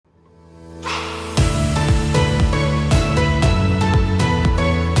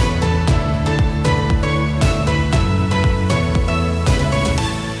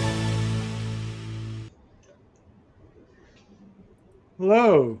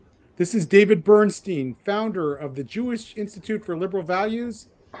Hello, this is David Bernstein, founder of the Jewish Institute for Liberal Values.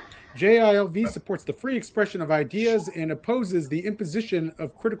 JILV supports the free expression of ideas and opposes the imposition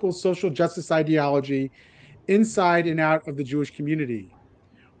of critical social justice ideology inside and out of the Jewish community.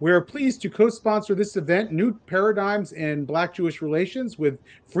 We are pleased to co sponsor this event, New Paradigms in Black Jewish Relations, with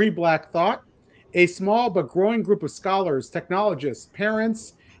Free Black Thought, a small but growing group of scholars, technologists,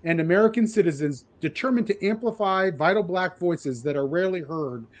 parents, and American citizens determined to amplify vital Black voices that are rarely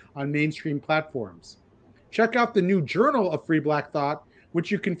heard on mainstream platforms. Check out the new Journal of Free Black Thought, which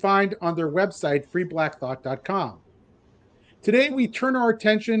you can find on their website, freeblackthought.com. Today, we turn our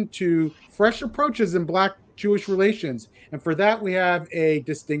attention to fresh approaches in Black Jewish relations. And for that, we have a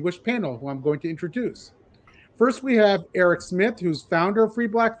distinguished panel who I'm going to introduce. First, we have Eric Smith, who's founder of Free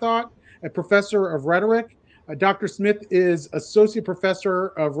Black Thought, a professor of rhetoric. Dr. Smith is associate professor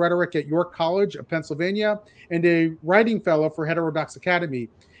of rhetoric at York College of Pennsylvania and a writing fellow for Heterodox Academy.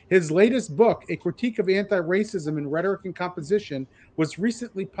 His latest book, A Critique of Anti-Racism in Rhetoric and Composition, was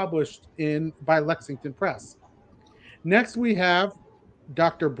recently published by Lexington Press. Next, we have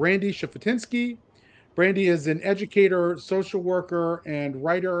Dr. Brandy Shafutinsky. Brandy is an educator, social worker, and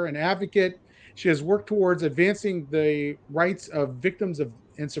writer and advocate. She has worked towards advancing the rights of victims of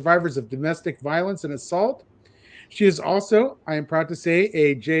and survivors of domestic violence and assault. She is also, I am proud to say,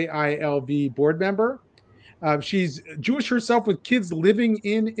 a JILV board member. She's Jewish herself with kids living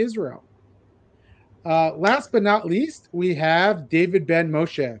in Israel. Last but not least, we have David Ben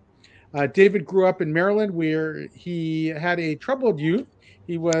Moshe. David grew up in Maryland where he had a troubled youth.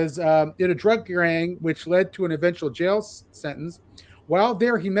 He was in a drug gang, which led to an eventual jail sentence. While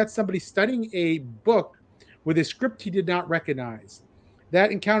there, he met somebody studying a book with a script he did not recognize.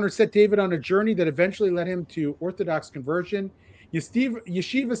 That encounter set David on a journey that eventually led him to Orthodox conversion,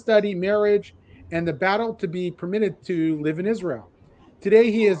 yeshiva study, marriage, and the battle to be permitted to live in Israel. Today,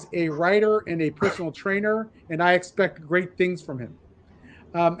 he is a writer and a personal trainer, and I expect great things from him.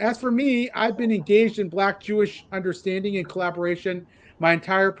 As for me, I've been engaged in Black Jewish understanding and collaboration my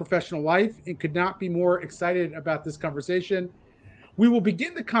entire professional life and could not be more excited about this conversation. We will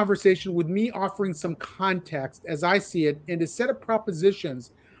begin the conversation with me offering some context as I see it and a set of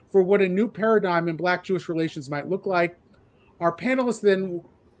propositions for what a new paradigm in Black Jewish relations might look like. Our panelists then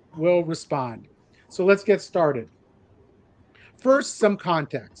will respond. So let's get started. First, some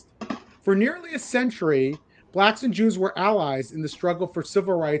context. For nearly a century, Blacks and Jews were allies in the struggle for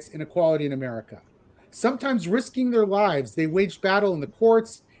civil rights and equality in America. Sometimes risking their lives, they waged battle in the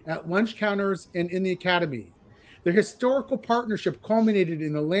courts, at lunch counters, and in the academy. Their historical partnership culminated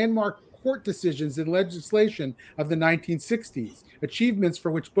in the landmark court decisions and legislation of the 1960s, achievements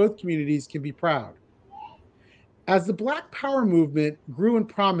for which both communities can be proud. As the Black Power movement grew in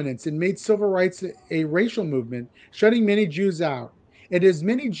prominence and made civil rights a racial movement, shutting many Jews out, and as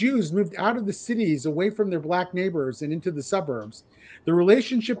many Jews moved out of the cities away from their Black neighbors and into the suburbs, the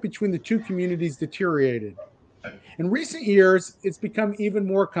relationship between the two communities deteriorated. In recent years, it's become even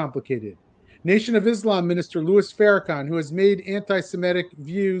more complicated. Nation of Islam Minister Louis Farrakhan, who has made anti Semitic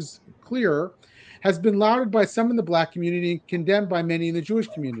views clear, has been lauded by some in the Black community and condemned by many in the Jewish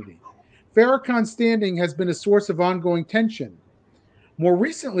community. Farrakhan's standing has been a source of ongoing tension. More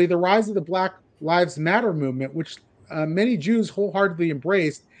recently, the rise of the Black Lives Matter movement, which many Jews wholeheartedly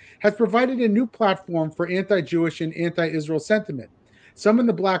embraced, has provided a new platform for anti-Jewish and anti-Israel sentiment. Some in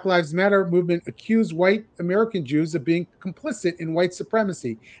the Black Lives Matter movement accuse white American Jews of being complicit in white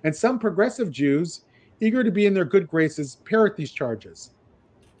supremacy, and some progressive Jews, eager to be in their good graces, parrot these charges.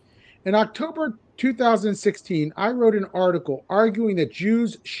 In October 2016, I wrote an article arguing that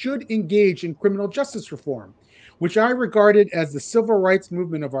Jews should engage in criminal justice reform, which I regarded as the civil rights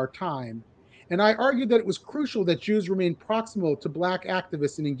movement of our time. And I argued that it was crucial that Jews remain proximal to Black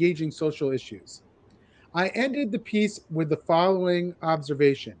activists in engaging social issues. I ended the piece with the following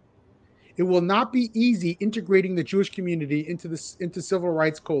observation. It will not be easy integrating the Jewish community into civil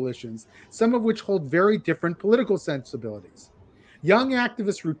rights coalitions, some of which hold very different political sensibilities. Young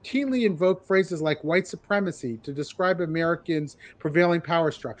activists routinely invoke phrases like white supremacy to describe Americans' prevailing power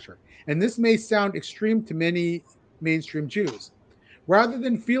structure, and this may sound extreme to many mainstream Jews. Rather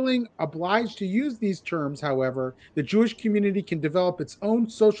than feeling obliged to use these terms, however, the Jewish community can develop its own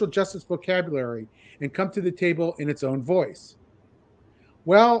social justice vocabulary and come to the table in its own voice.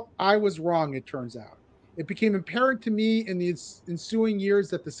 Well, I was wrong, it turns out. It became apparent to me in the ensuing years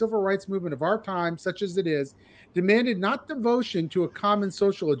that the civil rights movement of our time, such as it is, demanded not devotion to a common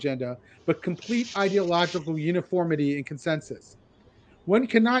social agenda, but complete ideological uniformity and consensus. One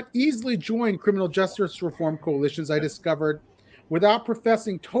cannot easily join criminal justice reform coalitions, I discovered, without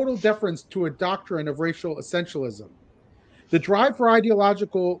professing total deference to a doctrine of racial essentialism. The drive for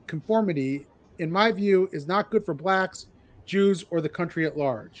ideological conformity, in my view, is not good for Blacks, Jews, or the country at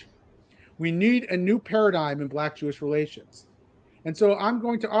large. We need a new paradigm in Black-Jewish relations. And so I'm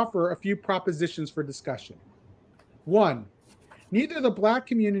going to offer a few propositions for discussion. One, neither the Black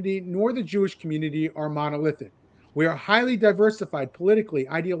community nor the Jewish community are monolithic. We are highly diversified politically,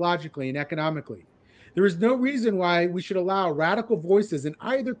 ideologically, and economically. There is no reason why we should allow radical voices in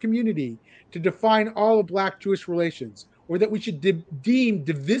either community to define all of Black-Jewish relations, or that we should deem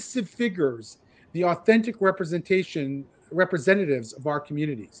divisive figures the authentic representatives of our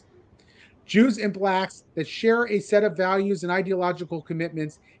communities. Jews and Blacks that share a set of values and ideological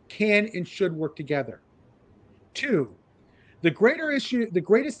commitments can and should work together. Two, the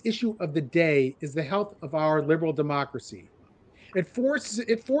greatest issue of the day is the health of our liberal democracy. It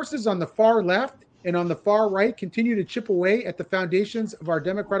forces on the far left and on the far right continue to chip away at the foundations of our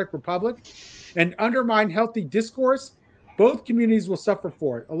democratic republic and undermine healthy discourse. Both communities will suffer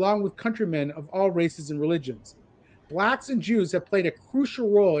for it, along with countrymen of all races and religions. Blacks and Jews have played a crucial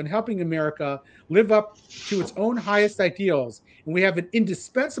role in helping America live up to its own highest ideals, and we have an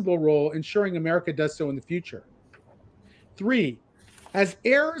indispensable role ensuring America does so in the future. Three, as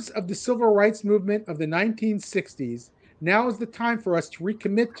heirs of the civil rights movement of the 1960s, now is the time for us to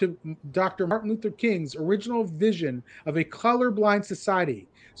recommit to Dr. Martin Luther King's original vision of a colorblind society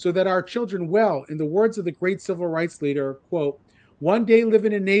so that our children will, in the words of the great civil rights leader, quote, one day live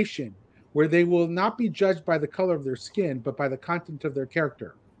in a nation where they will not be judged by the color of their skin, but by the content of their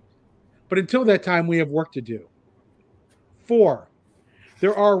character. But until that time, we have work to do. Four,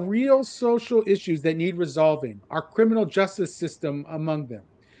 there are real social issues that need resolving, our criminal justice system among them.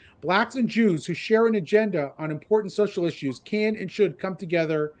 Blacks and Jews who share an agenda on important social issues can and should come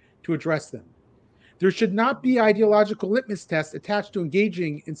together to address them. There should not be ideological litmus tests attached to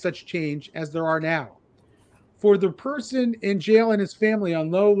engaging in such change as there are now. For the person in jail and his family on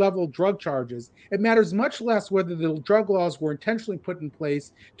low-level drug charges, it matters much less whether the drug laws were intentionally put in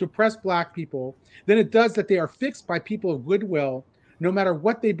place to oppress Black people than it does that they are fixed by people of goodwill, no matter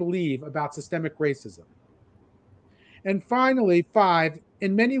what they believe about systemic racism. And finally, five,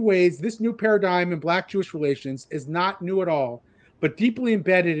 in many ways, this new paradigm in Black-Jewish relations is not new at all, but deeply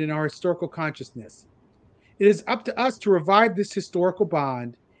embedded in our historical consciousness. It is up to us to revive this historical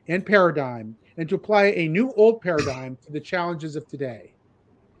bond and paradigm and to apply a new old paradigm to the challenges of today.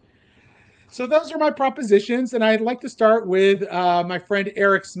 So those are my propositions, and I'd like to start with my friend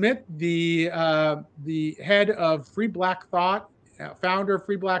Eric Smith, the head of Free Black Thought, founder of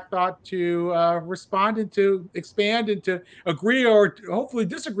Free Black Thought, to respond and to expand and to agree or hopefully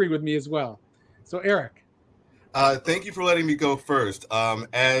disagree with me as well. So Eric. Thank you for letting me go first.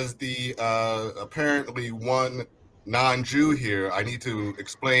 As the apparently one non-Jew here, I need to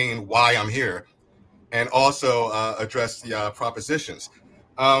explain why I'm here and also address the propositions.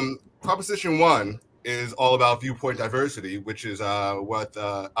 Proposition one is all about viewpoint diversity, which is what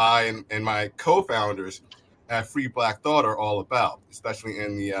I and my co-founders at Free Black Thought are all about, especially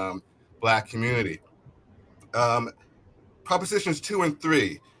in the Black community. Propositions 2 and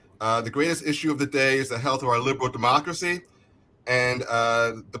 3. The greatest issue of the day is the health of our liberal democracy, and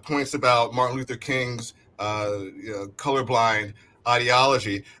the points about Martin Luther King's colorblind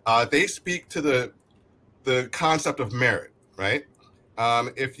ideology. They speak to the concept of merit, right?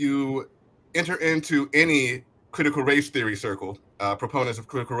 If you enter into any critical race theory circle, proponents of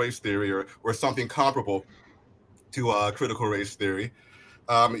critical race theory or something comparable to critical race theory,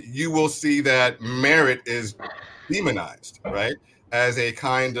 you will see that merit is demonized, right? As a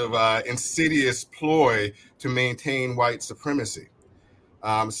kind of insidious ploy to maintain white supremacy.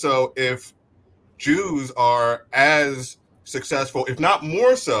 So if Jews are as successful, if not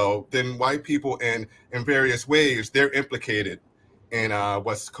more so, than white people in various ways, they're implicated in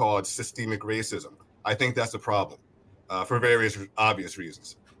what's called systemic racism. I think that's a problem for various obvious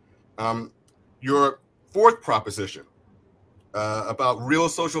reasons. Your fourth proposition about real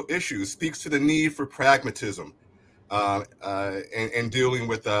social issues speaks to the need for pragmatism in dealing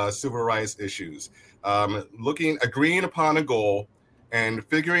with civil rights issues, agreeing upon a goal and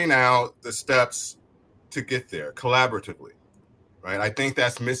figuring out the steps to get there collaboratively, right? I think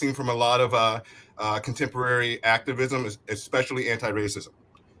that's missing from a lot of contemporary activism, especially anti-racism.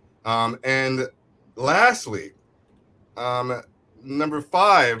 And lastly, number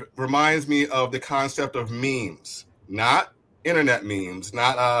 5 reminds me of the concept of memes, not internet memes,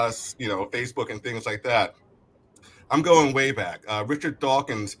 not Facebook and things like that. I'm going way back. Richard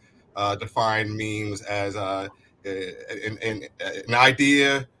Dawkins defined memes as an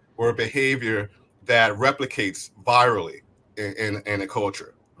idea or a behavior that replicates virally in a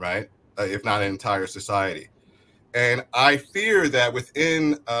culture, right? If not an entire society. And I fear that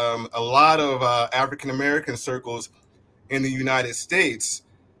within a lot of African-American circles in the United States,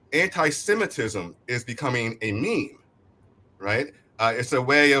 anti-Semitism is becoming a meme, right? It's a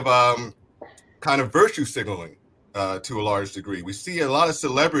way of kind of virtue signaling to a large degree. We see a lot of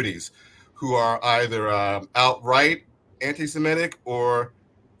celebrities who are either outright anti-Semitic or,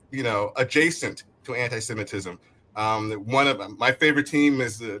 adjacent to anti-Semitism. One of my favorite team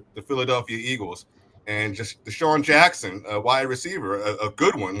is the Philadelphia Eagles, and just Deshaun Jackson, a wide receiver, a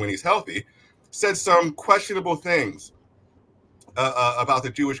good one when he's healthy, said some questionable things about the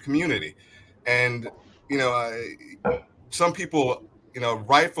Jewish community, and some people,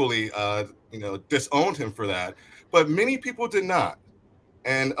 rightfully, disowned him for that, but many people did not,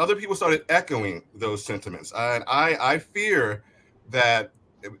 and other people started echoing those sentiments. And I fear that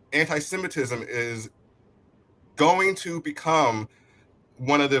anti-Semitism is going to become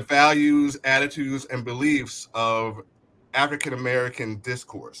one of the values, attitudes, and beliefs of African-American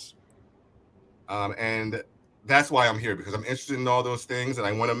discourse. And that's why I'm here, because I'm interested in all those things, and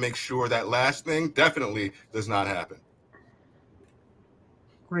I want to make sure that last thing definitely does not happen.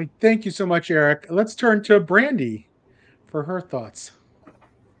 Great. Thank you so much, Eric. Let's turn to Brandy for her thoughts.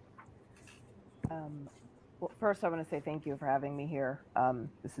 Well, first, I want to say thank you for having me here. I'm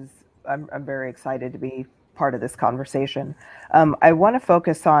very excited to be part of this conversation. I want to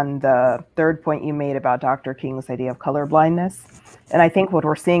focus on the third point you made about Dr. King's idea of color blindness. And I think what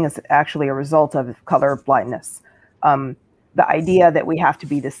we're seeing is actually a result of color blindness. The idea that we have to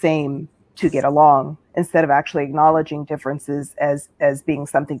be the same to get along, instead of actually acknowledging differences as being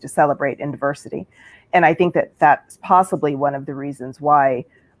something to celebrate in diversity. And I think that that's possibly one of the reasons why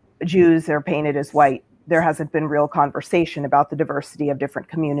Jews are painted as white. There hasn't been real conversation about the diversity of different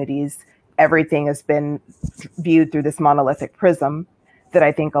communities. Everything has been viewed through this monolithic prism that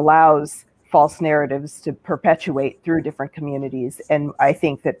I think allows false narratives to perpetuate through different communities. And I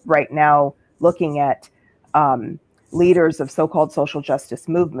think that right now, looking at leaders of so-called social justice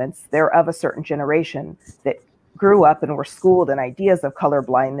movements, they're of a certain generation that grew up and were schooled in ideas of color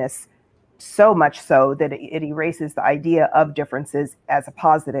blindness, so much so that it erases the idea of differences as a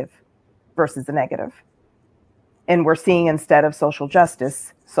positive versus a negative. And we're seeing, instead of social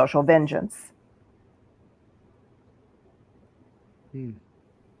justice, social vengeance.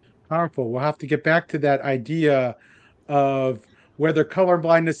 Powerful. We'll have to get back to that idea of whether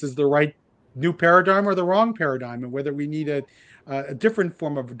colorblindness is the right new paradigm or the wrong paradigm, and whether we need a different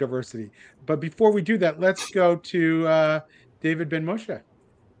form of diversity. But before we do that, let's go to David Ben Moshe.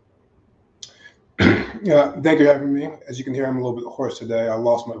 Yeah, thank you for having me. As you can hear, I'm a little bit hoarse today. I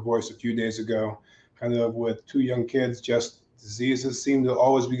lost my voice a few days ago, kind of with two young kids. Just diseases seem to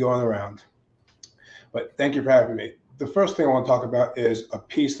always be going around. But thank you for having me. The first thing I want to talk about is a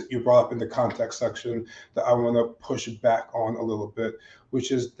piece that you brought up in the context section that I want to push back on a little bit,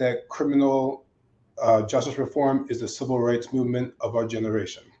 which is that criminal justice reform is the civil rights movement of our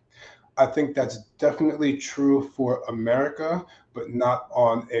generation. I think that's definitely true for America, but not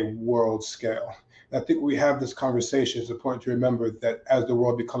on a world scale. And I think we have this conversation. It's important to remember that as the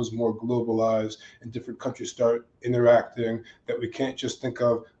world becomes more globalized and different countries start interacting, that we can't just think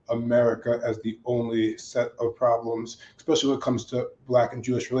of America as the only set of problems, especially when it comes to Black and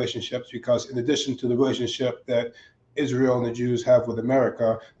Jewish relationships, because in addition to the relationship that Israel and the Jews have with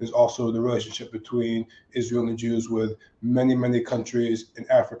America, there's also the relationship between Israel and the Jews with many, many countries in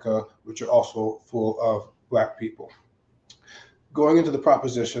Africa, which are also full of Black people. Going into the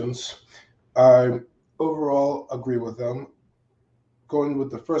propositions, I overall agree with them. Going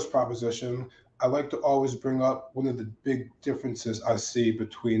with the first proposition, I like to always bring up one of the big differences I see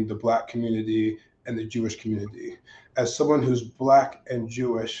between the Black community and the Jewish community. As someone who's Black and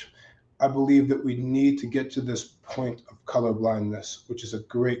Jewish, I believe that we need to get to this point of colorblindness, which is a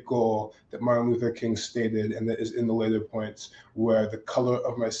great goal that Martin Luther King stated, and that is in the later points, where the color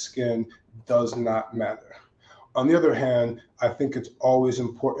of my skin does not matter. On the other hand, I think it's always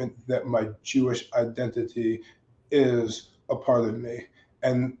important that my Jewish identity is a part of me.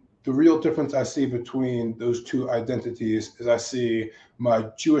 And the real difference I see between those two identities is I see my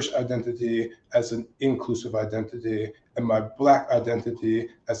Jewish identity as an inclusive identity and my Black identity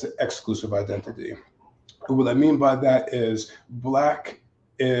as an exclusive identity. And what I mean by that is Black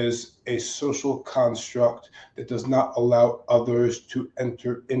is a social construct that does not allow others to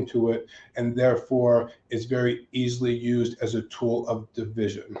enter into it, and therefore is very easily used as a tool of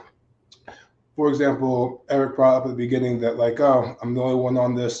division. For example, Eric brought up at the beginning that oh, I'm the only one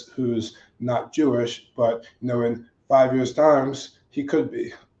on this who's not Jewish, but in 5 years' times, he could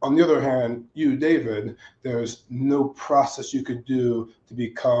be. On the other hand, you, David, there's no process you could do to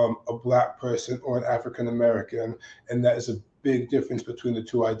become a Black person or an African American, and that is a big difference between the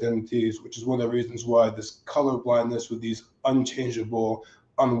two identities, which is one of the reasons why this color blindness with these unchangeable,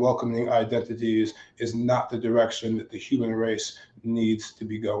 unwelcoming identities is not the direction that the human race needs to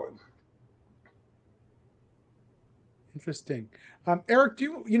be going. Interesting. Eric,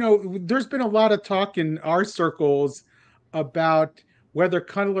 there's been a lot of talk in our circles about whether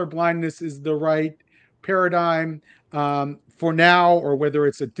color blindness is the right paradigm for now, or whether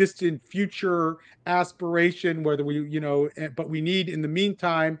it's a distant future aspiration, whether but we need, in the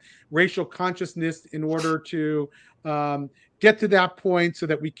meantime, racial consciousness in order to get to that point so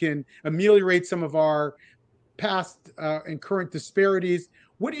that we can ameliorate some of our past and current disparities.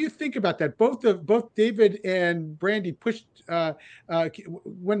 What do you think about that? Both David and Brandy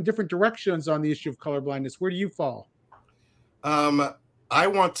went different directions on the issue of colorblindness. Where do you fall? I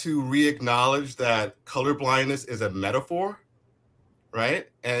want to re-acknowledge that colorblindness is a metaphor, right?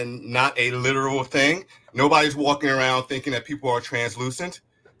 And not a literal thing. Nobody's walking around thinking that people are translucent.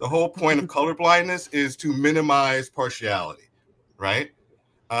 The whole point of colorblindness is to minimize partiality, right?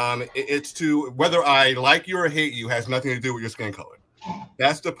 It's to, whether I like you or hate you has nothing to do with your skin color.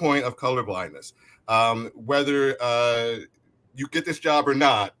 That's the point of colorblindness. Whether you get this job or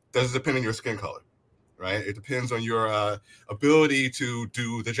not doesn't depend on your skin color, right? It depends on your ability to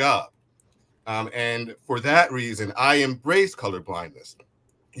do the job. And for that reason, I embrace colorblindness.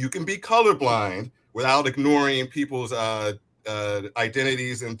 You can be colorblind without ignoring people's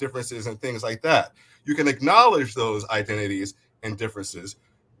identities and differences and things like that. You can acknowledge those identities and differences,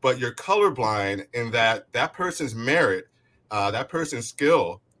 but you're colorblind in that person's merit, that person's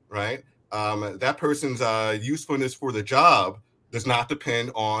skill, right? That person's usefulness for the job does not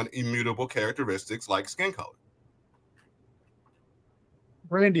depend on immutable characteristics like skin color.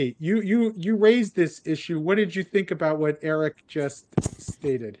 Brandy, you raised this issue. What did you think about what Eric just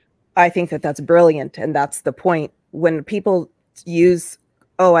stated? I think that that's brilliant, and that's the point. When people use,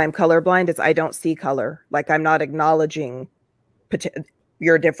 "Oh, I'm colorblind," it's I don't see color. Like, I'm not acknowledging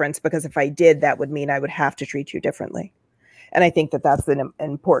your difference, because if I did, that would mean I would have to treat you differently. And I think that that's an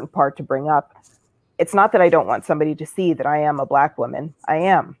important part to bring up. It's not that I don't want somebody to see that I am a Black woman. I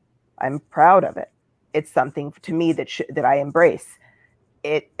am. I'm proud of it. It's something to me that I embrace.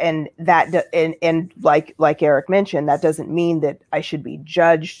 And like Eric mentioned, that doesn't mean that I should be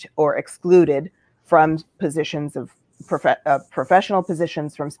judged or excluded from positions of professional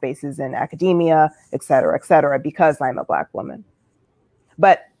positions, from spaces in academia, et cetera, because I'm a Black woman.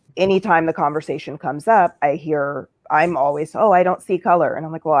 But anytime the conversation comes up, I'm always, "Oh, I don't see color," and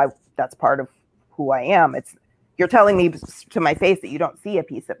I'm like, "Well, that's part of who I am. You're telling me to my face that you don't see a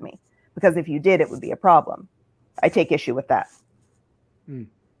piece of me, because if you did, it would be a problem." I take issue with that.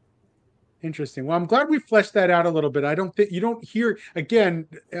 Interesting. Well, I'm glad we fleshed that out a little bit. I don't think you don't hear, again,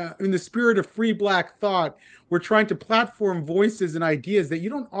 in the spirit of free Black thought, we're trying to platform voices and ideas that you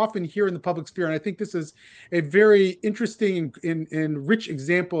don't often hear in the public sphere. And I think this is a very interesting and rich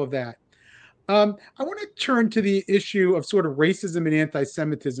example of that. I want to turn to the issue of sort of racism and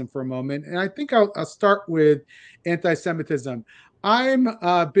anti-Semitism for a moment. And I think I'll start with anti-Semitism. I'm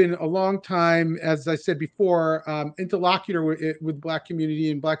been a long time, as I said before, interlocutor with Black community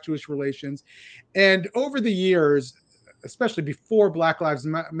and Black Jewish relations. And over the years, especially before Black Lives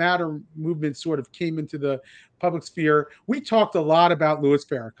Matter movement sort of came into the public sphere, we talked a lot about Louis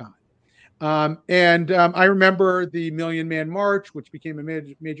Farrakhan. I remember the Million Man March, which became a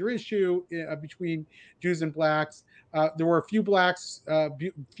major issue between Jews and Blacks. There were a few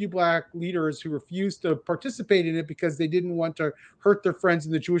Black leaders who refused to participate in it because they didn't want to hurt their friends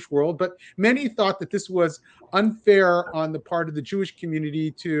in the Jewish world. But many thought that this was unfair on the part of the Jewish community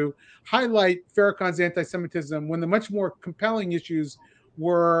to highlight Farrakhan's anti-Semitism when the much more compelling issues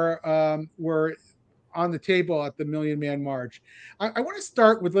were on the table at the Million Man March. I want to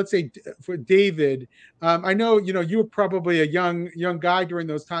start with, let's say, for David. I know you were probably a young guy during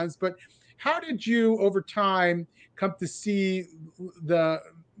those times, but how did you, over time, come to see the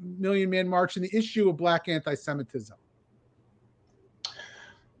Million Man March and the issue of Black anti-Semitism?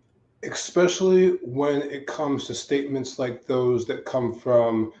 Especially when it comes to statements like those that come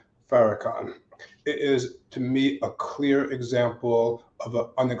from Farrakhan. It is, to me, a clear example of an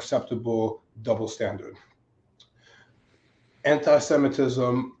unacceptable double standard.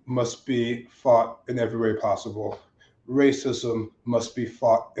 Anti-Semitism must be fought in every way possible. Racism must be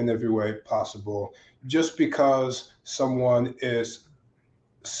fought in every way possible. Just because someone is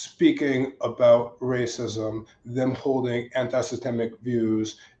speaking about racism, them holding anti-systemic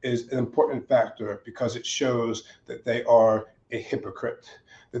views is an important factor, because it shows that they are a hypocrite,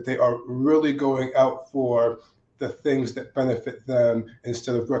 that they are really going out for the things that benefit them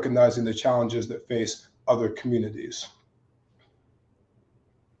instead of recognizing the challenges that face other communities.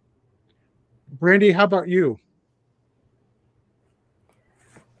 Brandy, how about you?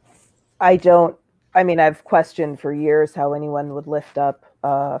 I've questioned for years how anyone would lift up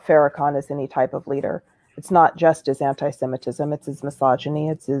Farrakhan as any type of leader. It's not just his anti-Semitism, it's his misogyny,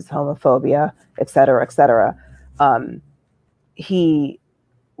 it's his homophobia, et cetera, et cetera.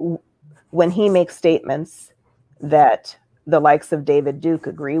 When he makes statements that the likes of David Duke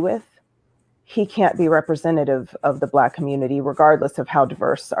agree with, he can't be representative of the Black community, regardless of how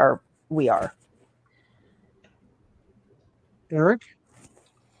diverse we are. Eric?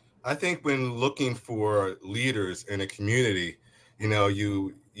 I think when looking for leaders in a community,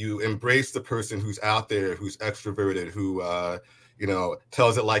 you embrace the person who's out there, who's extroverted, who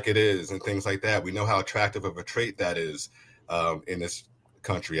tells it like it is and things like that. We know how attractive of a trait that is in this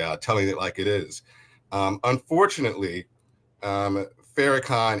country, telling it like it is. Unfortunately,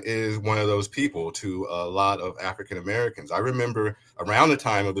 Farrakhan is one of those people to a lot of African Americans. I remember around the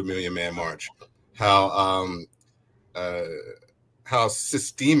time of the Million Man March, how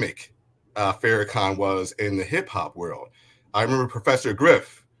systemic Farrakhan was in the hip hop world. I remember Professor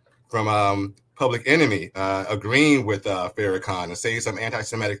Griff from Public Enemy agreeing with Farrakhan and saying some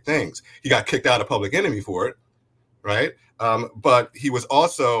anti-Semitic things. He got kicked out of Public Enemy for it, right? But he was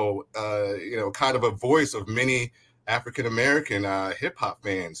also, kind of a voice of many African American hip hop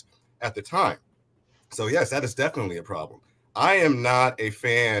fans at the time. So yes, that is definitely a problem. I am not a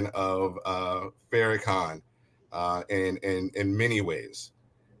fan of Farrakhan in many ways.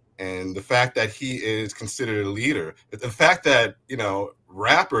 And the fact that he is considered a leader, the fact that,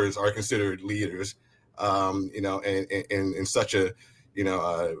 rappers are considered leaders, in such a,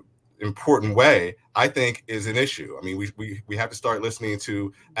 important way, I think is an issue. I mean, we have to start listening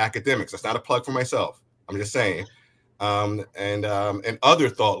to academics. That's not a plug for myself. I'm just saying, and other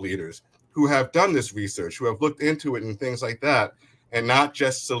thought leaders who have done this research, who have looked into it and things like that, and not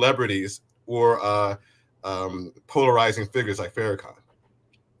just celebrities or polarizing figures like Farrakhan.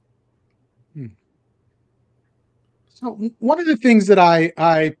 So one of the things that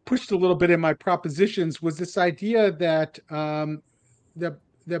I pushed a little bit in my propositions was this idea that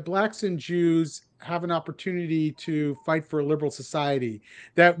that Blacks and Jews have an opportunity to fight for a liberal society,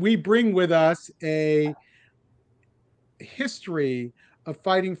 that we bring with us a history of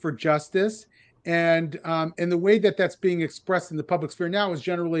fighting for justice. And the way that that's being expressed in the public sphere now is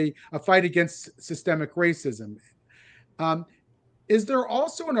generally a fight against systemic racism. Is there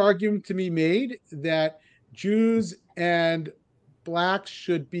also an argument to be made that Jews and Blacks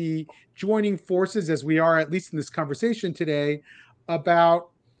should be joining forces, as we are, at least in this conversation today, about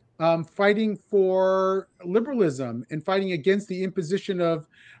fighting for liberalism and fighting against the imposition of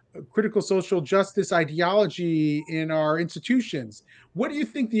critical social justice ideology in our institutions? What do you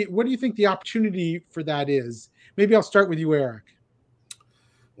think the opportunity for that is? Maybe I'll start with you, Eric.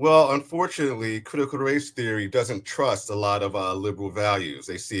 Well, unfortunately, critical race theory doesn't trust a lot of liberal values.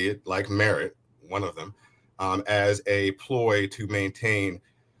 They see it, like merit, one of them, as a ploy to maintain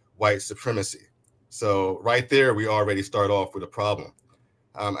white supremacy. So right there, we already start off with a problem.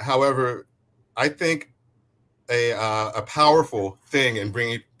 However, I think a powerful thing in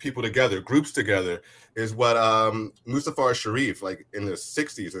bringing people together, groups together, is what Mustafar Sharif, like in the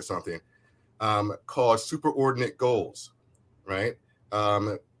 60s or something, called superordinate goals, right?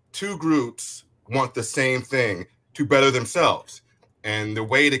 Two groups want the same thing to better themselves. And the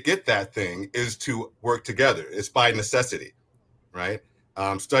way to get that thing is to work together. It's by necessity, right?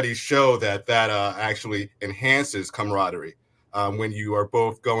 Studies show that actually enhances camaraderie when you are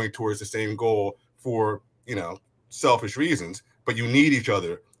both going towards the same goal for, selfish reasons, but you need each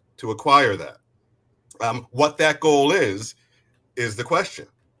other to acquire that. What that goal is the question,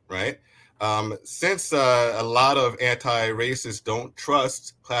 right? Since a lot of anti-racists don't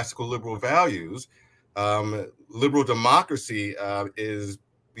trust classical liberal values, liberal democracy is,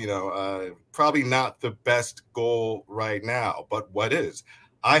 probably not the best goal right now. But what is?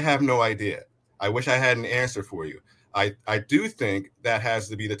 I have no idea. I wish I had an answer for you. I do think that has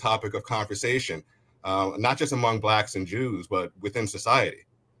to be the topic of conversation, not just among Blacks and Jews, but within society.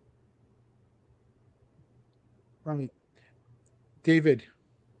 Right. David,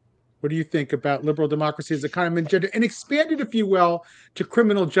 what do you think about liberal democracy as a kind of agenda, and expanded, if you will, to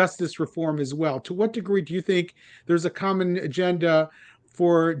criminal justice reform as well? To what degree do you think there's a common agenda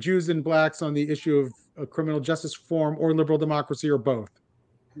for Jews and Blacks on the issue of criminal justice reform, or liberal democracy, or both?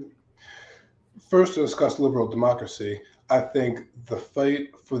 First, to discuss liberal democracy, I think the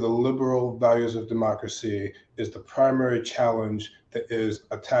fight for the liberal values of democracy is the primary challenge that is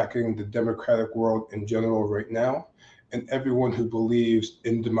attacking the democratic world in general right now. And everyone who believes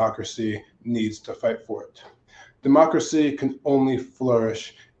in democracy needs to fight for it. Democracy can only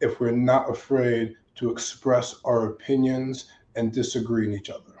flourish if we're not afraid to express our opinions and disagree in each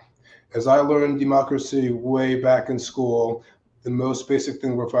other. As I learned democracy way back in school, the most basic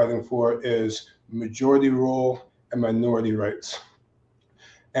thing we're fighting for is majority rule and minority rights.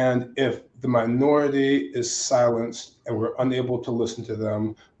 And if the minority is silenced and we're unable to listen to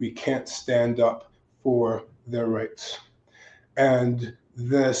them, we can't stand up for their rights. And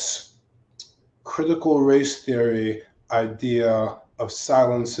this critical race theory idea of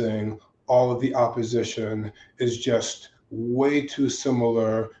silencing all of the opposition is just way too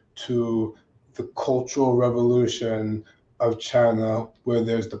similar to the Cultural Revolution of China, where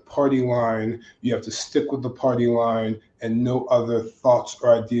there's the party line, you have to stick with the party line, and no other thoughts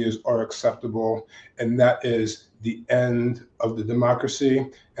or ideas are acceptable. And that is the end of the democracy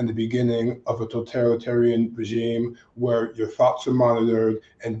and the beginning of a totalitarian regime where your thoughts are monitored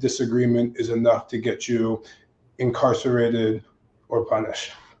and disagreement is enough to get you incarcerated or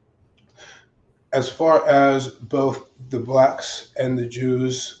punished. As far as both the Blacks and the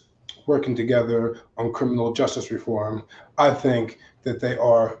Jews working together on criminal justice reform, I think that they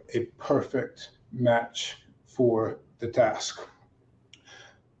are a perfect match for the task.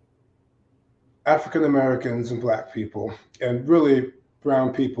 African Americans and Black people, and really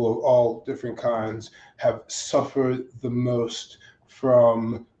brown people of all different kinds, have suffered the most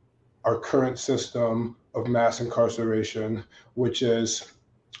from our current system of mass incarceration, which is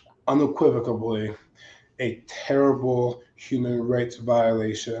unequivocally a terrible human rights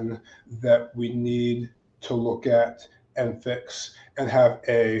violation that we need to look at and fix and have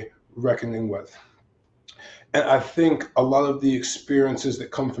a reckoning with. And I think a lot of the experiences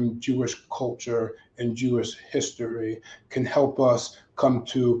that come from Jewish culture and Jewish history can help us come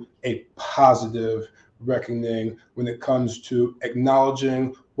to a positive reckoning when it comes to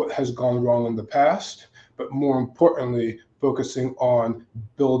acknowledging what has gone wrong in the past, but more importantly, focusing on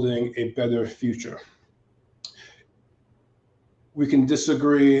building a better future. We can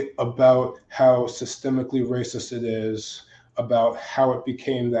disagree about how systemically racist it is, about how it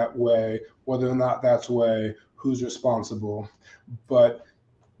became that way, whether or not that's way, who's responsible. But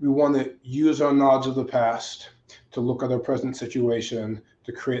we want to use our knowledge of the past to look at our present situation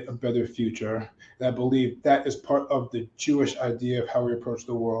to create a better future. And I believe that is part of the Jewish idea of how we approach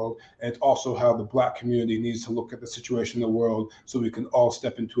the world. And it's also how the Black community needs to look at the situation in the world so we can all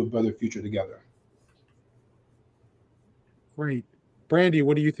step into a better future together. Great. Brandy,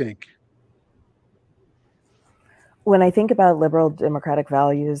 what do you think? When I think about liberal democratic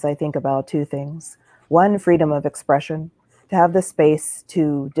values, I think about two things. One, freedom of expression, to have the space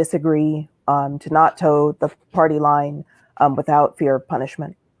to disagree, to not toe the party line without fear of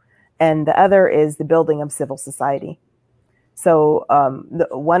punishment. And the other is the building of civil society. So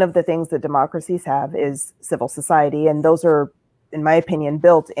one of the things that democracies have is civil society, and those are, in my opinion,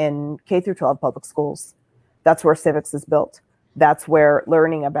 built in K through 12 public schools. That's where civics is built. That's where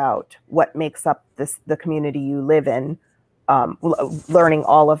learning about what makes up the community you live in, learning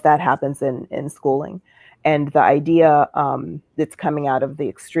all of that happens in schooling. And the idea that's coming out of the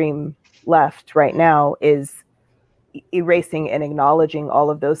extreme left right now is erasing and acknowledging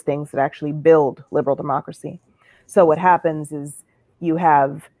all of those things that actually build liberal democracy. So what happens is you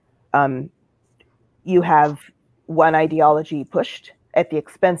have one ideology pushed at the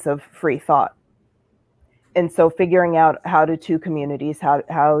expense of free thought. And so figuring out how do two communities, how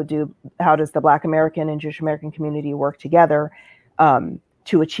does the Black American and Jewish American community work together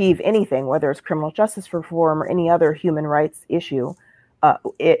to achieve anything, whether it's criminal justice reform or any other human rights issue,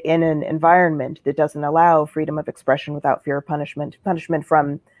 in an environment that doesn't allow freedom of expression without fear of punishment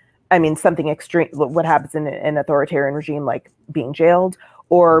from, something extreme, what happens in an authoritarian regime, like being jailed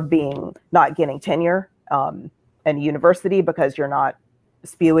or not getting tenure in university because you're not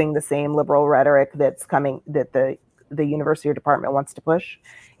spewing the same liberal rhetoric that the university or department wants to push.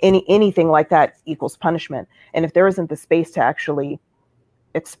 Anything like that equals punishment. And if there isn't the space to actually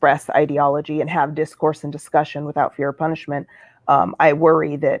express ideology and have discourse and discussion without fear of punishment, I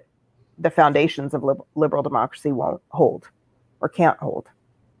worry that the foundations of liberal democracy won't hold or can't hold.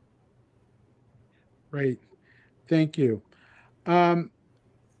 Right. Thank you.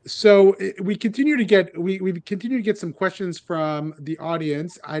 So we continue to get some questions from the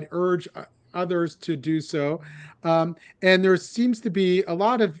audience. I'd urge others to do so. And there seems to be a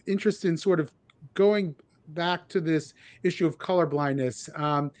lot of interest in sort of going back to this issue of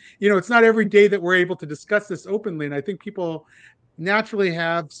colorblindness. It's not every day that we're able to discuss this openly, and I think people naturally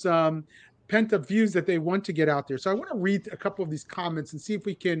have some pent-up views that they want to get out there. So I want to read a couple of these comments and see if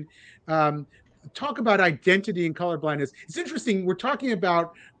we can talk about identity and colorblindness. It's interesting, we're talking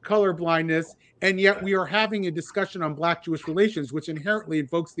about colorblindness, and yet we are having a discussion on Black-Jewish relations, which inherently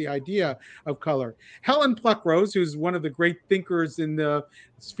invokes the idea of color. Helen Pluckrose, who's one of the great thinkers in the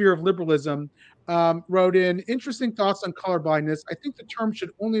sphere of liberalism, wrote in, interesting thoughts on colorblindness. I think the term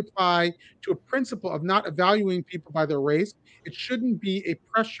should only apply to a principle of not evaluating people by their race. It shouldn't be a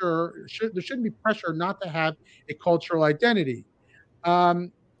pressure, there shouldn't be pressure not to have a cultural identity.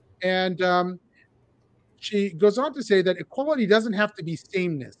 She goes on to say that equality doesn't have to be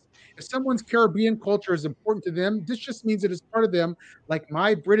sameness. If someone's Caribbean culture is important to them, this just means it is part of them, like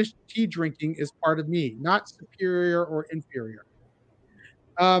my British tea drinking is part of me, not superior or inferior.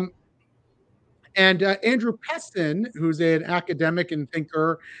 Andrew Peston, who's an academic and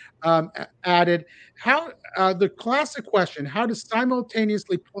thinker, added, the classic question, how to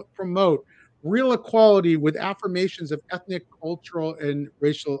simultaneously promote real equality with affirmations of ethnic, cultural, and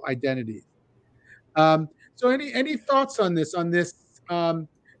racial identity. So any thoughts on this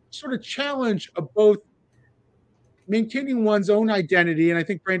sort of challenge of both maintaining one's own identity, and I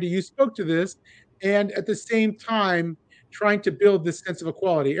think, Brandy, you spoke to this, and at the same time trying to build this sense of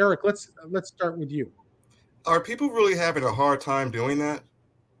equality. Eric, let's start with you. Are people really having a hard time doing that?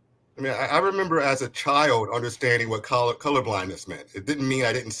 I mean, I remember as a child understanding what colorblindness meant. It didn't mean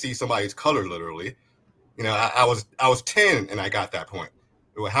I didn't see somebody's color literally. I was 10 and I got that point.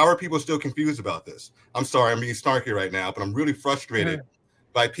 How are people still confused about this? I'm sorry, I'm being snarky right now, but I'm really frustrated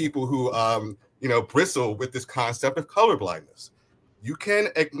by people who, bristle with this concept of colorblindness. You can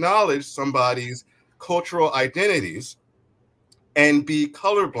acknowledge somebody's cultural identities and be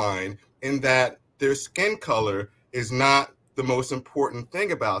colorblind in that their skin color is not the most important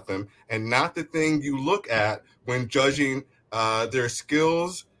thing about them and not the thing you look at when judging their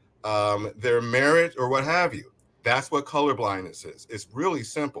skills, their merit, or what have you. That's what colorblindness is. It's really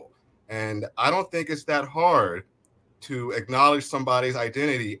simple. And I don't think it's that hard to acknowledge somebody's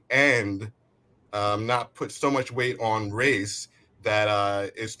identity and not put so much weight on race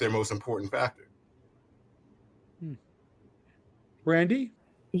that it's their most important factor. Brandy?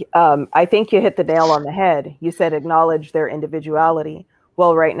 I think you hit the nail on the head. You said acknowledge their individuality.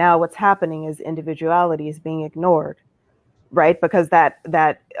 Well, right now what's happening is individuality is being ignored, right? Because that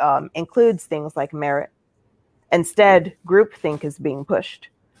includes things like merit. Instead, groupthink is being pushed.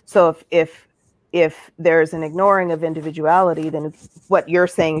 So if there's an ignoring of individuality, then what you're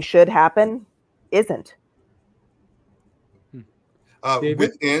saying should happen isn't.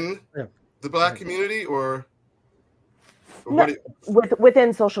 Within the Black community, or no,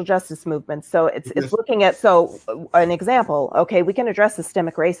 within social justice movements. So it's looking at, so an example, okay, we can address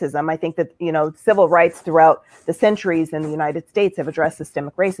systemic racism. I think that, civil rights throughout the centuries in the United States have addressed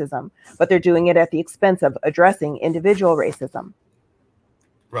systemic racism, but they're doing it at the expense of addressing individual racism.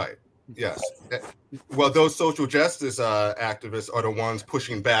 Right. Yes. Well, those social justice activists are the ones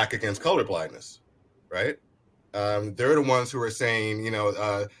pushing back against colorblindness, right? They're the ones who are saying,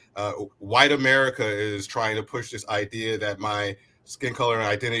 white America is trying to push this idea that my skin color and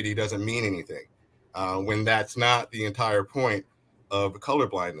identity doesn't mean anything, when that's not the entire point of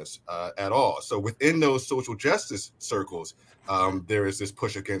colorblindness at all. So within those social justice circles, there is this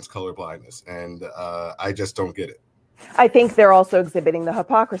push against colorblindness, and I just don't get it. I think they're also exhibiting the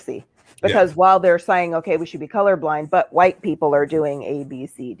hypocrisy, because while they're saying, okay, we should be colorblind, but white people are doing A, B,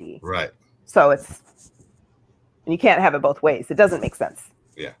 C, D. Right. So you can't have it both ways. It doesn't make sense.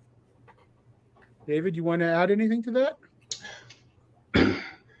 Yeah. David, you want to add anything to that?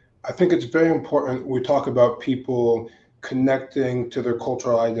 I think it's very important we talk about people connecting to their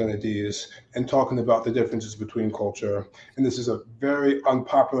cultural identities and talking about the differences between culture. And this is a very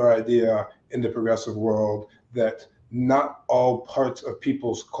unpopular idea in the progressive world, that not all parts of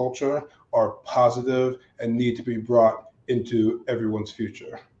people's culture are positive and need to be brought into everyone's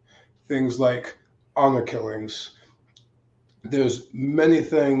future. Things like honor killings. There's many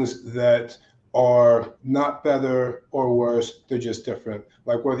things that are not better or worse, they're just different.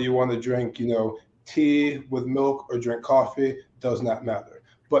 Like whether you want to drink, tea with milk or drink coffee, does not matter.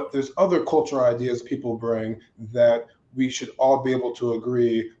 But there's other cultural ideas people bring that we should all be able to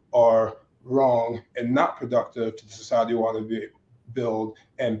agree are wrong and not productive to the society we want to build,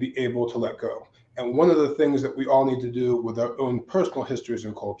 and be able to let go. And one of the things that we all need to do with our own personal histories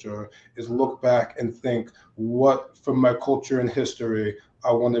and culture is look back and think, what from my culture and history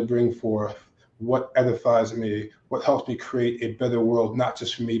I want to bring forth, what edifies me, what helps me create a better world, not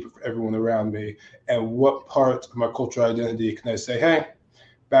just for me, but for everyone around me, and what part of my cultural identity can I say, hey,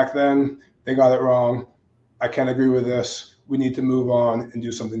 back then they got it wrong. I can't agree with this. We need to move on and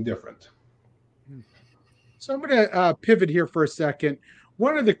do something different. So I'm going to pivot here for a second.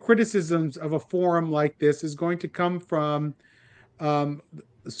 One of the criticisms of a forum like this is going to come from the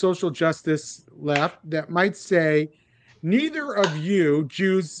social justice left that might say, neither of you,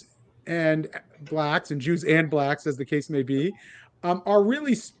 Jews and blacks, as the case may be, are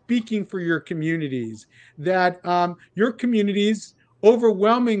really speaking for your communities. That your communities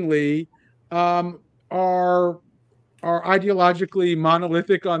overwhelmingly are ideologically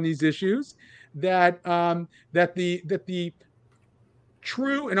monolithic on these issues. That the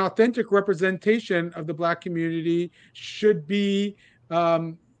true and authentic representation of the Black community should be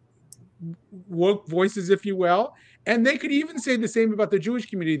woke voices, if you will. And they could even say the same about the Jewish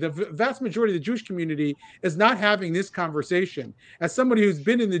community. The vast majority of the Jewish community is not having this conversation. As somebody who's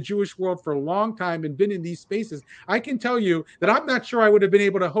been in the Jewish world for a long time and been in these spaces, I can tell you that I'm not sure I would have been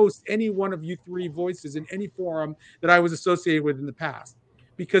able to host any one of you three voices in any forum that I was associated with in the past,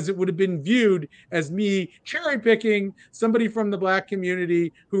 because it would have been viewed as me cherry picking somebody from the Black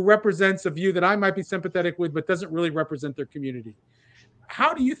community who represents a view that I might be sympathetic with, but doesn't really represent their community.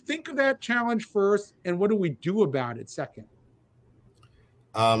 How do you think of that challenge first, and what do we do about it second?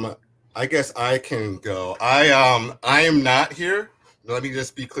 I guess I can go. I am not here. Let me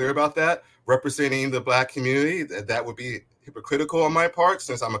just be clear about that. Representing the Black community, that would be hypocritical on my part,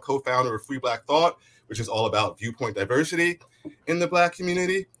 since I'm a co-founder of Free Black Thought, which is all about viewpoint diversity in the Black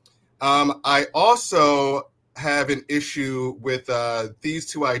community. I also have an issue with these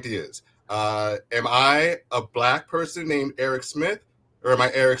two ideas. Am I a Black person named Eric Smith, or am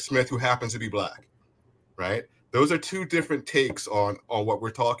I Eric Smith who happens to be Black, right? Those are two different takes on what we're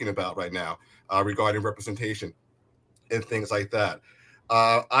talking about right now regarding representation and things like that.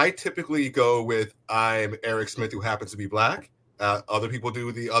 I typically go with I'm Eric Smith who happens to be Black. Other people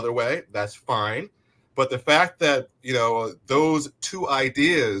do the other way. That's fine. But the fact that, those two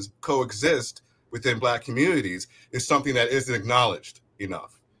ideas coexist within Black communities is something that isn't acknowledged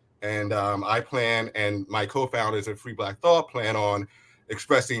enough. And I plan, and my co-founders of Free Black Thought plan on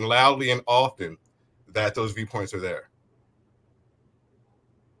expressing loudly and often that those viewpoints are there.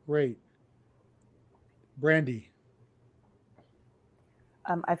 Great. Brandy.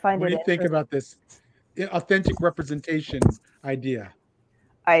 I find what do you think about this authentic representation idea?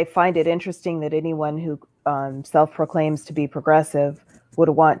 I find it interesting that anyone who self-proclaims to be progressive would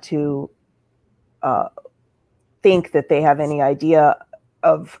want to think that they have any idea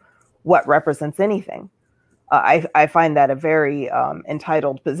of what represents anything. I find that a very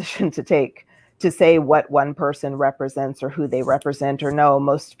entitled position to take, to say what one person represents or who they represent or no.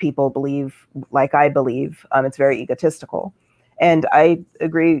 Most people believe like I believe. It's very egotistical. And I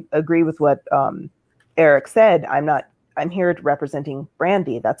agree with what Eric said. I'm here representing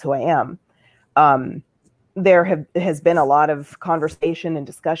Brandy. That's who I am. There has been a lot of conversation and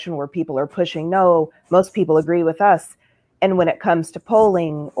discussion where people are pushing, no, most people agree with us. And when it comes to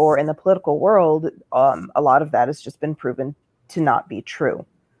polling or in the political world, a lot of that has just been proven to not be true.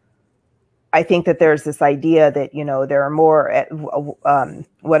 I think that there's this idea that, there are more,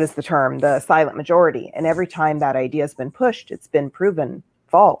 what is the term? The silent majority. And every time that idea has been pushed, it's been proven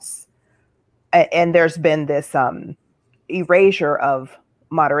false. And there's been this erasure of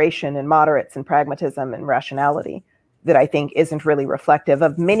moderation and moderates and pragmatism and rationality that I think isn't really reflective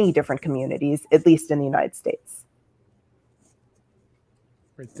of many different communities, at least in the United States.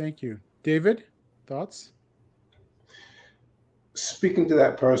 Great, thank you. David, thoughts? Speaking to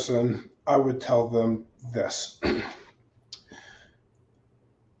that person, I would tell them this.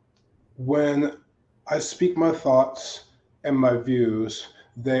 When I speak my thoughts and my views,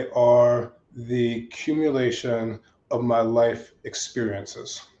 they are the accumulation of my life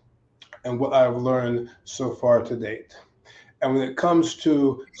experiences and what I've learned so far to date. And when it comes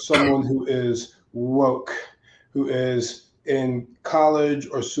to someone who is woke, who is in college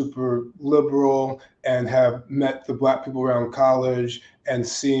or super liberal and have met the Black people around college and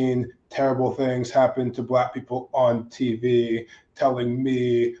seen terrible things happen to Black people on TV, telling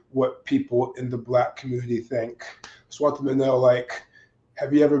me what people in the Black community think. I just want them to know,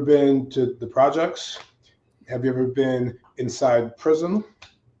 have you ever been to the projects? Have you ever been inside prison?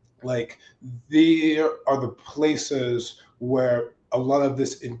 There are the places where a lot of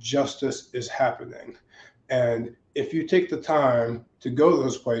this injustice is happening. And if you take the time to go to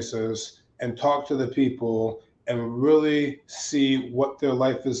those places and talk to the people and really see what their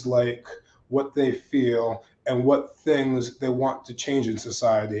life is like, what they feel, and what things they want to change in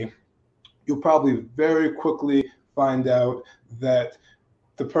society, you'll probably very quickly find out that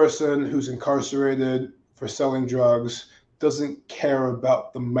the person who's incarcerated for selling drugs doesn't care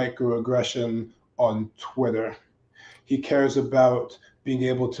about the microaggression on Twitter. He cares about being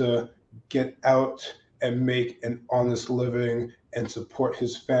able to get out and make an honest living and support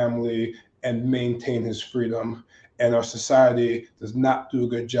his family and maintain his freedom. And our society does not do a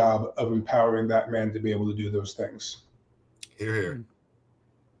good job of empowering that man to be able to do those things. Hear, hear.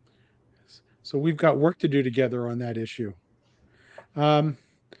 So we've got work to do together on that issue. So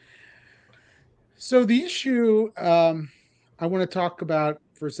the issue I want to talk about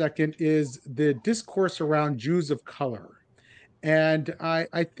for a second is the discourse around Jews of color. And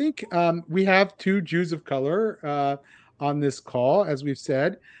I think we have two Jews of color on this call, as we've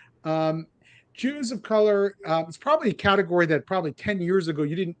said. Jews of color, it's probably a category that probably 10 years ago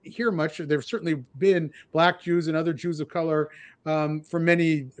you didn't hear much. There's certainly been Black Jews and other Jews of color for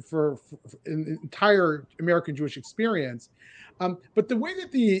an entire American Jewish experience. But the way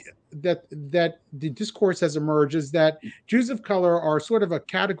that the discourse has emerged is that Jews of color are sort of a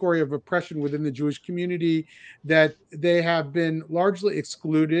category of oppression within the Jewish community, that they have been largely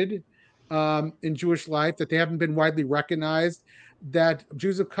excluded in Jewish life, that they haven't been widely recognized, that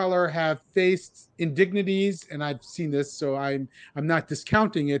Jews of color have faced indignities, and I've seen this, so I'm not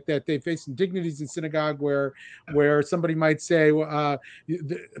discounting it, that they face indignities in synagogue where somebody might say,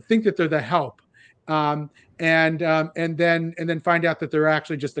 think that they're the help. And then find out that they're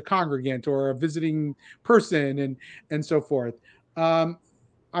actually just a congregant or a visiting person and so forth.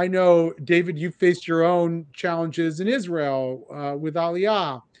 I know, David, you faced your own challenges in Israel with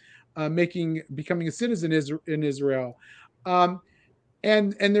Aliyah, becoming a citizen in Israel.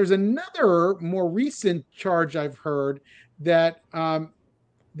 And there's another more recent charge I've heard that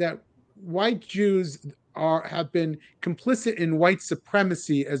that white Jews have been complicit in white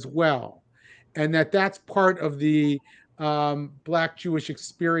supremacy as well, and that's part of the Black Jewish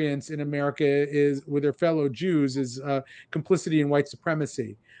experience in America is with their fellow Jews is complicity in white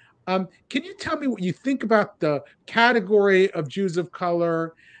supremacy. Can you tell me what you think about the category of Jews of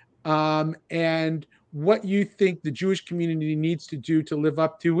color and what you think the Jewish community needs to do to live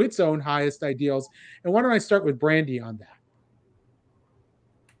up to its own highest ideals? And why don't I start with Brandy on that?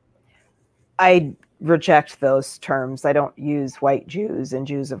 I reject those terms. I don't use white Jews and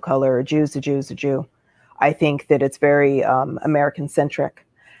Jews of color, or Jews, a Jew. I think that it's very American-centric.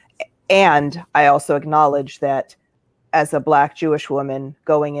 And I also acknowledge that as a Black Jewish woman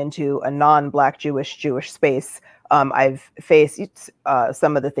going into a non-Black Jewish space, I've faced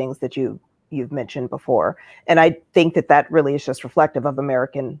some of the things that you've mentioned before. And I think that really is just reflective of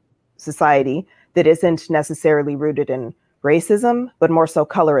American society that isn't necessarily rooted in racism, but more so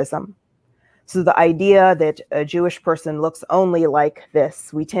colorism. So the idea that a Jewish person looks only like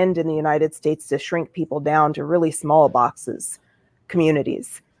this, we tend in the United States to shrink people down to really small boxes,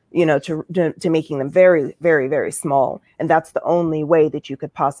 communities, to making them very, very, very small. And that's the only way that you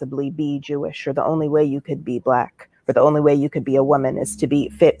could possibly be Jewish, or the only way you could be Black, or the only way you could be a woman is to be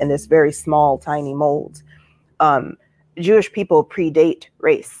fit in this very small, tiny mold. Jewish people predate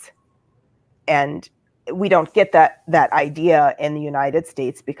race. And we don't get that idea in the United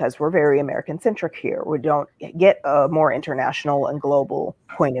States because we're very American-centric here. We don't get a more international and global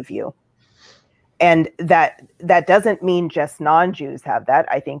point of view. And that doesn't mean just non-Jews have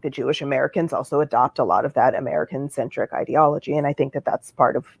that. I think the Jewish Americans also adopt a lot of that American-centric ideology. And I think that's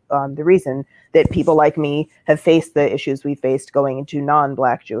part of the reason that people like me have faced the issues we faced going into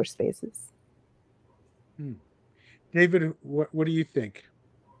non-Black Jewish spaces. David, what do you think?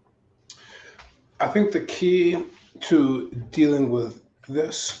 I think the key to dealing with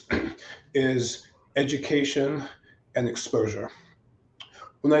this is education and exposure.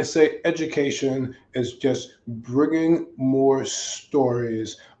 When I say education, is just bringing more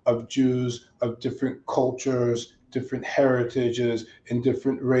stories of Jews of different cultures, different heritages, and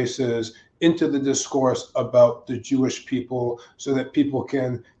different races into the discourse about the Jewish people so that people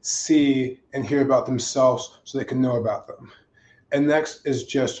can see and hear about themselves so they can know about them. And next is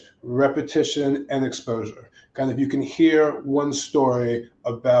just repetition and exposure. Kind of, you can hear one story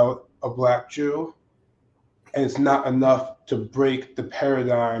about a Black Jew, and it's not enough to break the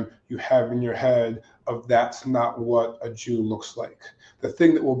paradigm you have in your head of that's not what a Jew looks like. The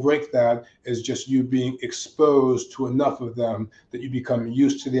thing that will break that is just you being exposed to enough of them that you become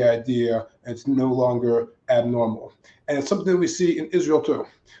used to the idea and it's no longer abnormal. And it's something we see in Israel too.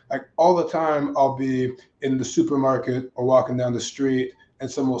 Like all the time, I'll be in the supermarket or walking down the street and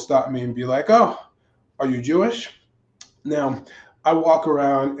someone will stop me and be like, "Oh, are you Jewish?" Now, I walk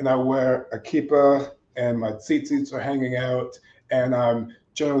around and I wear a kippah and my tzitzits are hanging out and I'm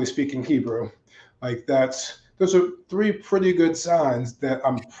generally speaking Hebrew. Like those are three pretty good signs that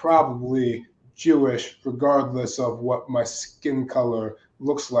I'm probably Jewish, regardless of what my skin color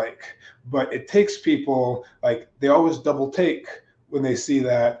looks like. But it takes people, like, they always double take when they see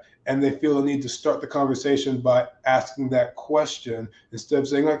that, and they feel the need to start the conversation by asking that question instead of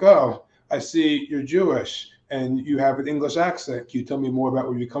saying, like, oh, I see you're Jewish and you have an English accent. Can you tell me more about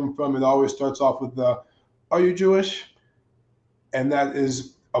where you come from? It always starts off with the, are you Jewish? And that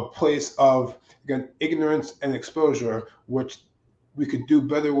is a place of, again, ignorance and exposure, which we could do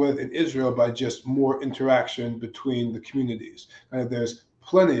better with in Israel by just more interaction between the communities. And there's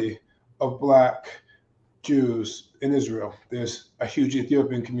plenty of Black Jews in Israel. There's a huge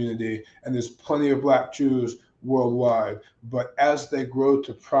Ethiopian community, and there's plenty of Black Jews worldwide. But as they grow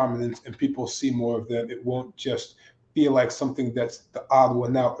to prominence and people see more of them, it won't just feel like something that's the odd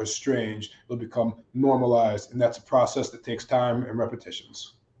one out or strange. It'll become normalized, and that's a process that takes time and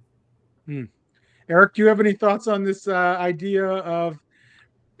repetitions. Eric, do you have any thoughts on this idea of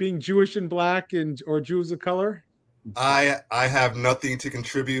being Jewish and Black or Jews of color? I have nothing to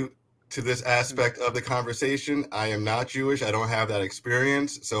contribute to this aspect of the conversation. I am not Jewish. I don't have that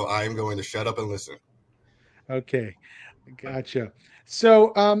experience. So I am going to shut up and listen. Okay, gotcha.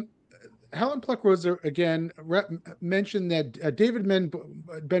 So Helen Pluckrose again mentioned that David Ben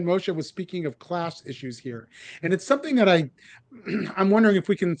Moshe was speaking of class issues here, and it's something that I'm wondering if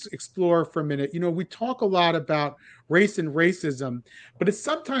we can explore for a minute. You know, we talk a lot about race and racism, but it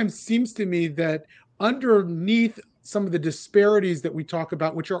sometimes seems to me that underneath some of the disparities that we talk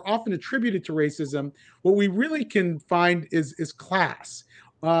about, which are often attributed to racism, what we really can find is class.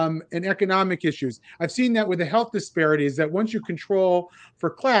 And economic issues. I've seen that with the health disparities, that once you control for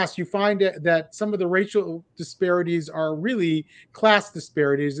class, you find that some of the racial disparities are really class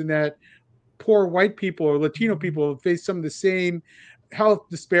disparities, and that poor white people or Latino people face some of the same health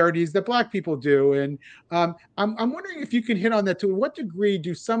disparities that Black people do. And I'm wondering if you can hit on that. To what degree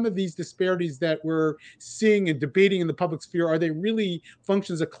do some of these disparities that we're seeing and debating in the public sphere, are they really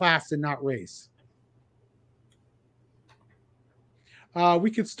functions of class and not race?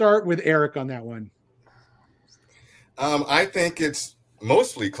 We could start with Eric on that one. I think it's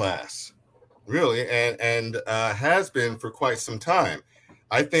mostly class, really, and has been for quite some time.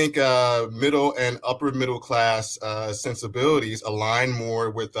 I think middle and upper middle class sensibilities align more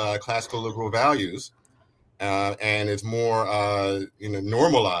with classical liberal values, and it's more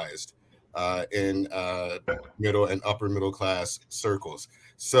normalized in middle and upper middle class circles.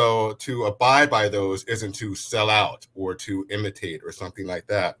 So to abide by those isn't to sell out or to imitate or something like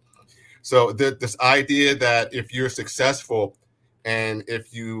that. So this idea that if you're successful and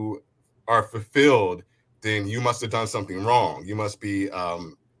if you are fulfilled, then you must have done something wrong. You must be,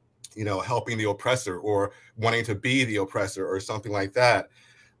 helping the oppressor or wanting to be the oppressor or something like that.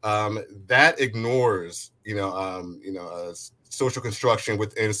 That ignores, social construction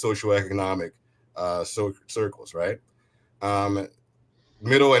within socioeconomic circles, right?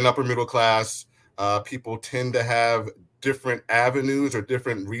 Middle and upper middle class people tend to have different avenues or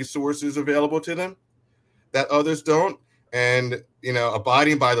different resources available to them that others don't. And,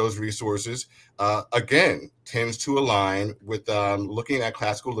 abiding by those resources, again, tends to align with looking at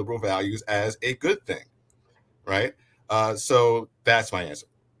classical liberal values as a good thing, right? So that's my answer.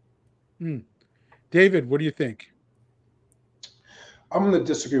 David, what do you think? I'm going to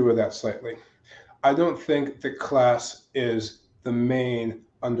disagree with that slightly. I don't think that class is the main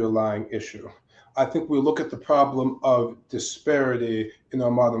underlying issue. I think we look at the problem of disparity in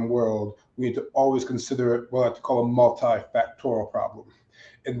our modern world, we need to always consider it what I like to call a multifactorial problem,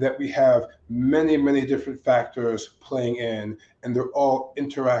 in that we have many, many different factors playing in, and they're all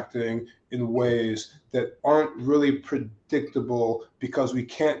interacting in ways that aren't really predictable, because we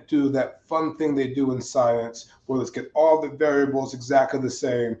can't do that fun thing they do in science, where let's get all the variables exactly the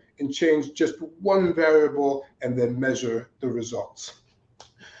same and change just one variable and then measure the results.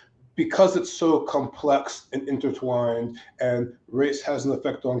 Because it's so complex and intertwined, and race has an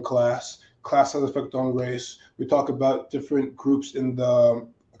effect on class, class has an effect on race. We talk about different groups in the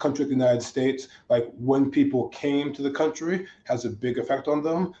country of the United States, like when people came to the country has a big effect on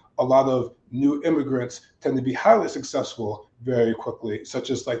them. A lot of new immigrants tend to be highly successful very quickly, such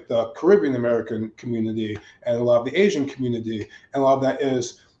as like the Caribbean American community and a lot of the Asian community. And a lot of that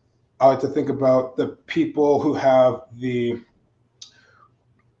is, I like to think about the people who have the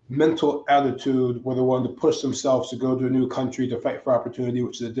mental attitude where they're willing to push themselves to go to a new country to fight for opportunity,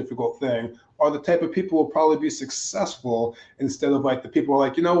 which is a difficult thing, are the type of people who will probably be successful, instead of like the people who are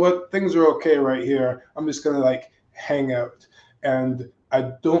like, you know what, things are okay right here, I'm just gonna like hang out. And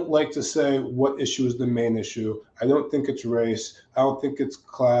I don't like to say what issue is the main issue. I don't think it's race. I don't think it's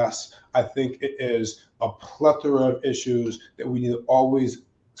class. I think it is a plethora of issues that we need to always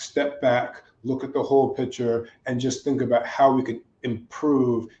step back, look at the whole picture, and just think about how we can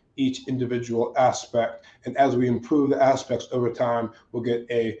improve each individual aspect. And as we improve the aspects over time, we'll get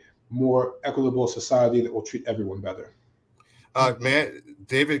a more equitable society that will treat everyone better.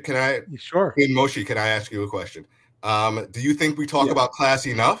 David, can I? Sure. In Moshe, can I ask you a question? Do you think we talk about class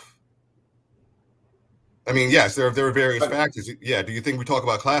enough? I mean, yes, there are various factors. Yeah, do you think we talk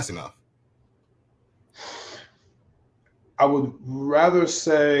about class enough? I would rather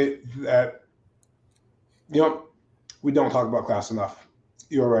say that, we don't talk about class enough.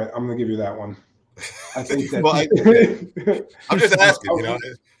 You're right. I'm going to give you that one. I think that. Well, I'm just asking,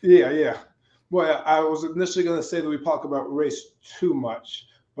 Yeah. Well, I was initially going to say that we talk about race too much,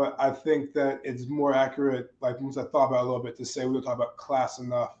 but I think that it's more accurate, like once I thought about it a little bit, to say we don't talk about class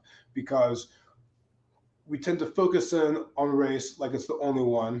enough, because we tend to focus in on race like it's the only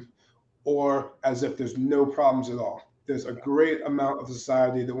one, or as if there's no problems at all. There's a great amount of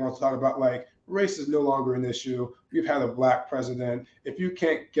society that wants to talk about, like, race is no longer an issue. We've had a Black president. If you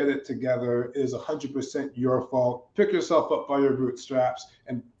can't get it together, it is 100% your fault. Pick yourself up by your bootstraps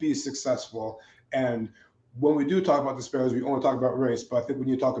and be successful. And when we do talk about disparities, we only talk about race, but I think we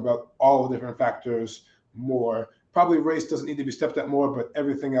need to talk about all the different factors more. Probably race doesn't need to be stepped at more, but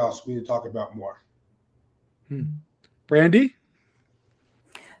everything else we need to talk about more. Brandy?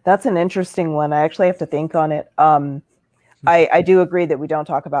 That's an interesting one. I actually have to think on it. I do agree that we don't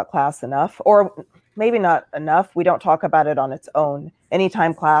talk about class enough, or maybe not enough. We don't talk about it on its own.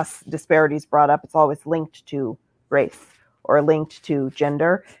 Anytime class disparity is brought up, it's always linked to race or linked to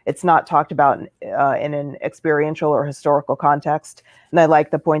gender. It's not talked about in an experiential or historical context. And I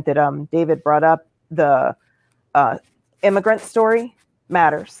like the point that David brought up. The immigrant story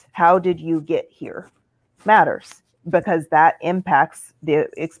matters. How did you get here? Matters, because that impacts the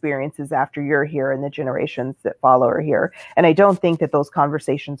experiences after you're here and the generations that follow are here. And I don't think that those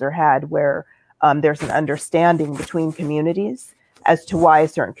conversations are had where there's an understanding between communities as to why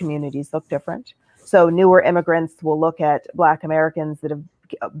certain communities look different. So newer immigrants will look at Black Americans that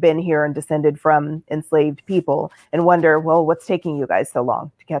have been here and descended from enslaved people and wonder, well, what's taking you guys so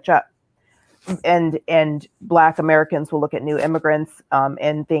long to catch up? And Black Americans will look at new immigrants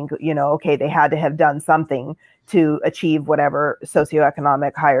and think, okay, they had to have done something to achieve whatever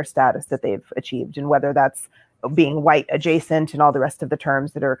socioeconomic higher status that they've achieved, and whether that's being white adjacent and all the rest of the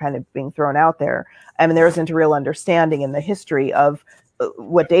terms that are kind of being thrown out there. I mean, there isn't a real understanding in the history of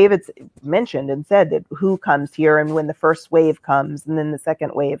what David mentioned and said, that who comes here and when the first wave comes and then the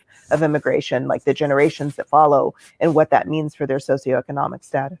second wave of immigration, like the generations that follow, and what that means for their socioeconomic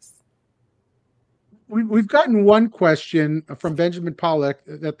status. We've gotten one question from Benjamin Pollack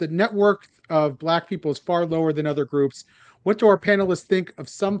that the net worth of Black people is far lower than other groups. What do our panelists think of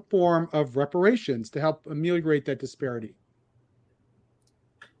some form of reparations to help ameliorate that disparity?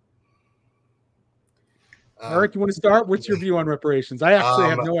 Eric, you want to start? What's your view on reparations? I actually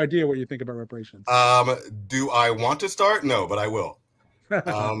have no idea what you think about reparations. Do I want to start? No, but I will.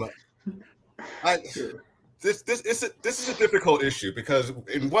 This is a difficult issue, because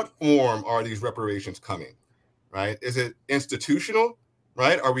in what form are these reparations coming, right? Is it institutional,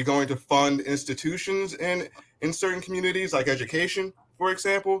 right? Are we going to fund institutions in certain communities, like education, for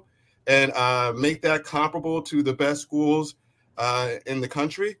example, and make that comparable to the best schools in the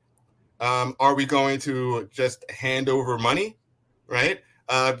country? Are we going to just hand over money, right?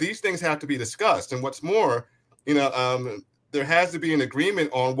 These things have to be discussed. And what's more, there has to be an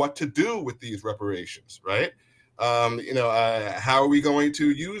agreement on what to do with these reparations, right? How are we going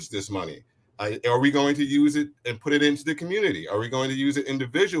to use this money? Are we going to use it and put it into the community? Are we going to use it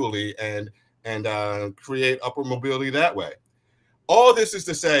individually and create upward mobility that way? All this is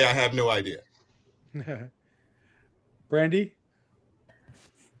to say, I have no idea. Brandy?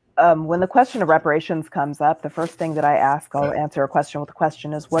 When the question of reparations comes up, the first thing that I ask, I'll answer a question with a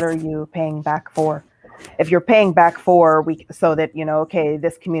question, is what are you paying back for? If you're paying back for so that, okay,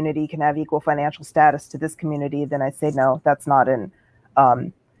 this community can have equal financial status to this community, then I say, no, that's not an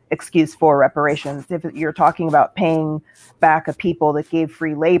excuse for reparations. If you're talking about paying back a people that gave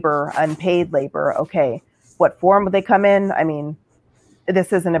free labor, unpaid labor, okay, what form would they come in? I mean,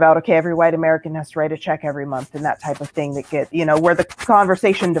 this isn't about, okay, every white American has to write a check every month and that type of thing that where the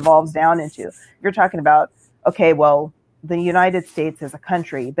conversation devolves down into. You're talking about, okay, well, the United States as a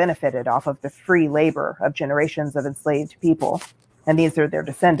country benefited off of the free labor of generations of enslaved people, and these are their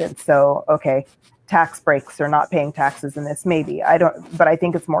descendants. So, okay, tax breaks or not paying taxes in this, maybe. But I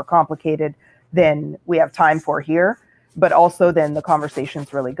think it's more complicated than we have time for here. But also then the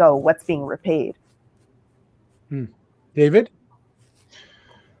conversations really go, what's being repaid? David?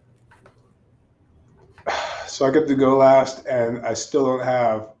 So I get to go last, and I still don't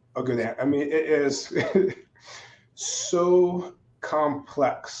have a good answer. I mean, it is so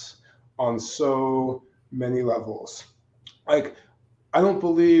complex on so many levels. Like, I don't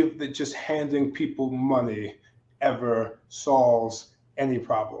believe that just handing people money ever solves any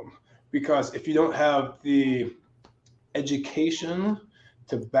problem, because if you don't have the education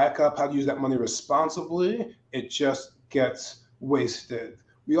to back up how to use that money responsibly, it just gets wasted.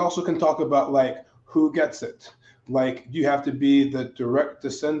 We also can talk about like who gets it. Like, you have to be the direct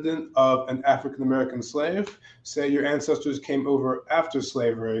descendant of an African American slave. Say your ancestors came over after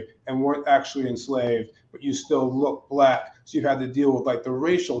slavery and weren't actually enslaved, but you still look black. So you had to deal with like the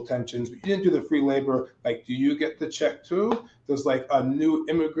racial tensions, but you didn't do the free labor. Like, do you get the check too? Does like a new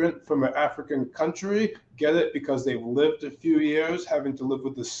immigrant from an African country get it because they've lived a few years having to live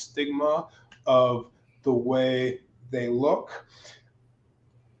with the stigma of the way they look?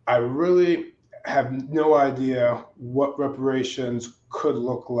 I really have no idea what reparations could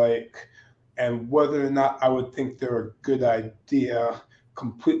look like, and whether or not I would think they're a good idea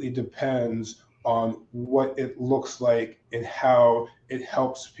completely depends on what it looks like and how it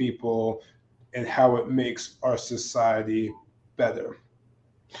helps people and how it makes our society better.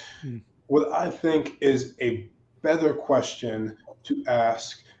 What I think is a better question to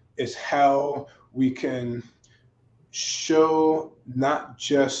ask is how we can show not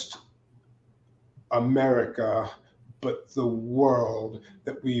just America, but the world,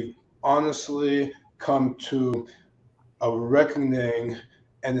 that we've honestly come to a reckoning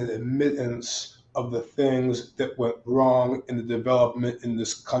and an admittance of the things that went wrong in the development in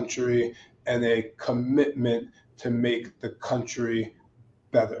this country, and a commitment to make the country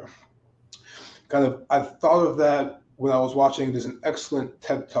better. I thought of that when I was watching, there's an excellent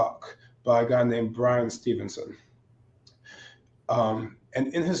TED Talk by a guy named Brian Stevenson. And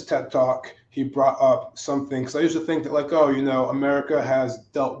in his TED Talk, he brought up something, because I used to think that like, oh, America has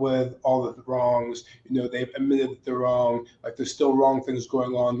dealt with all of the wrongs, they've admitted that they're wrong, like there's still wrong things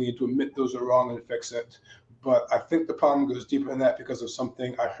going on, we need to admit those are wrong and fix it. But I think the problem goes deeper than that because of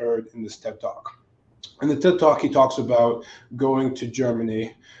something I heard in this TED Talk. In the TED Talk, he talks about going to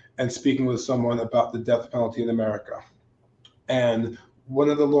Germany and speaking with someone about the death penalty in America. And one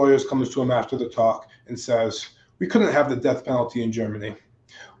of the lawyers comes to him after the talk and says, we couldn't have the death penalty in Germany.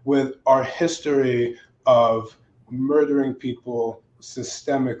 With our history of murdering people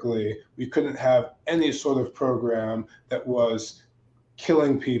systemically, we couldn't have any sort of program that was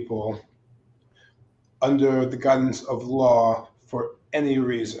killing people under the guidance of law for any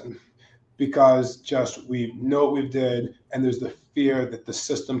reason, because just we know what we did, and there's the fear that the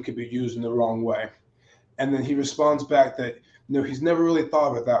system could be used in the wrong way. And then he responds back that, he's never really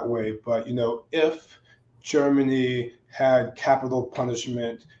thought of it that way, but, if Germany had capital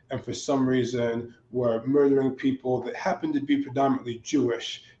punishment and for some reason were murdering people that happened to be predominantly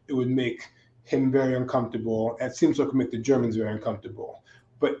Jewish, it would make him very uncomfortable. And it seems like it would make the Germans very uncomfortable.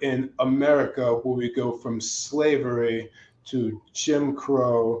 But in America, where we go from slavery to Jim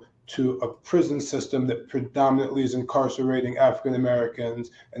Crow to a prison system that predominantly is incarcerating African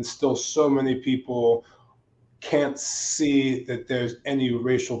Americans, and still so many people can't see that there's any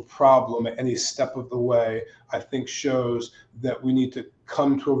racial problem at any step of the way, I think shows that we need to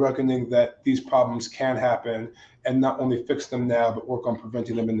come to a reckoning that these problems can happen, and not only fix them now, but work on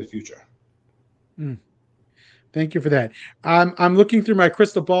preventing them in the future. Thank you for that. I'm looking through my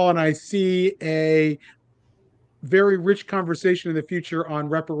crystal ball, and I see a very rich conversation in the future on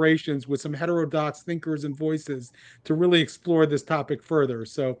reparations with some heterodox thinkers and voices to really explore this topic further.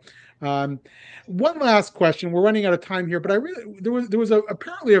 So one last question. We're running out of time here, but there was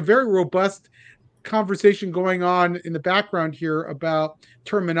apparently a very robust conversation going on in the background here about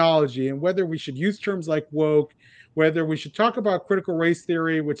terminology and whether we should use terms like woke, whether we should talk about critical race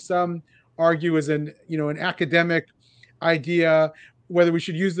theory, which some argue is an academic idea, whether we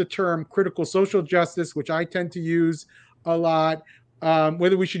should use the term critical social justice, which I tend to use a lot,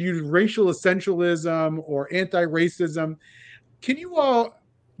 whether we should use racial essentialism or anti-racism. Can you all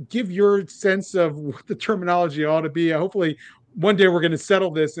give your sense of what the terminology ought to be? Hopefully one day we're going to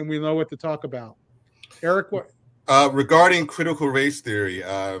settle this and we know what to talk about. Eric, what? Regarding critical race theory,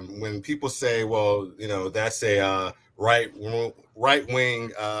 when people say, well, that's a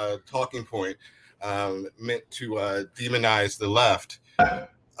right-wing talking point meant to demonize the left,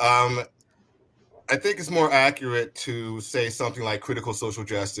 I think it's more accurate to say something like critical social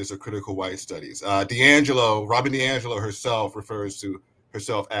justice or critical white studies. Robin DiAngelo herself refers to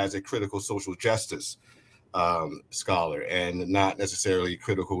herself as a critical social justice scholar and not necessarily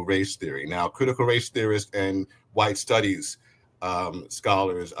critical race theory. Now, critical race theorists and white studies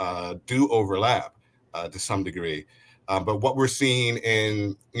scholars do overlap to some degree. But what we're seeing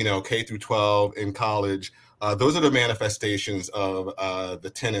in, K through 12 in college, those are the manifestations of the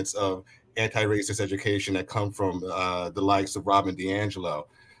tenets of anti-racist education that come from the likes of Robin DiAngelo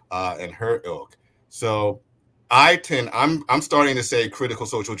and her ilk. So I'm starting to say critical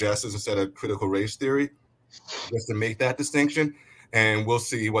social justice instead of critical race theory, just to make that distinction, and we'll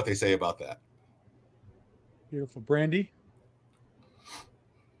see what they say about that. Beautiful. Brandy?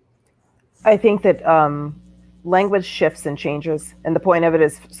 I think that language shifts and changes, and the point of it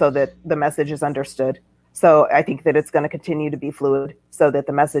is so that the message is understood. So I think that it's going to continue to be fluid so that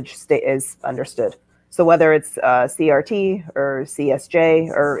the message is understood. So whether it's CRT or CSJ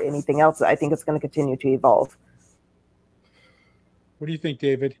or anything else, I think it's going to continue to evolve. What do you think,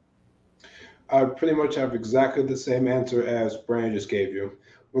 David? I pretty much have exactly the same answer as Brian just gave you.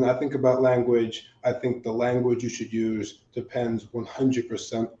 When I think about language, I think the language you should use depends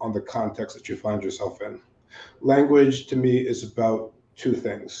 100% on the context that you find yourself in. Language to me is about two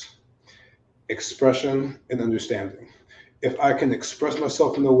things: expression and understanding. If I can express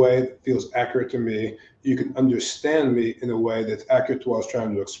myself in a way that feels accurate to me, you can understand me in a way that's accurate to what I was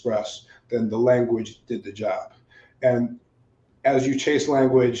trying to express, then the language did the job. And as you chase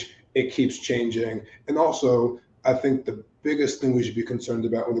language, it keeps changing. And also, I think the biggest thing we should be concerned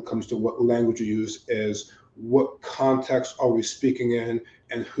about when it comes to what language we use is what context are we speaking in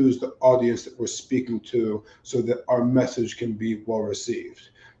and who's the audience that we're speaking to, so that our message can be well received.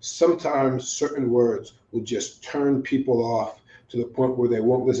 Sometimes certain words will just turn people off to the point where they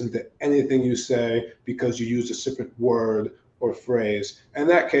won't listen to anything you say because you use a separate word or phrase. In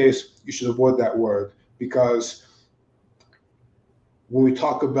that case, you should avoid that word, because when we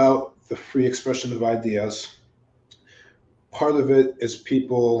talk about the free expression of ideas, part of it is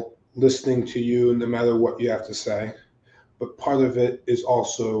people listening to you no matter what you have to say, but part of it is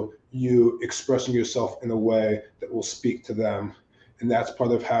also you expressing yourself in a way that will speak to them. And that's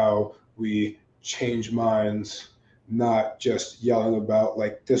part of how we change minds, not just yelling about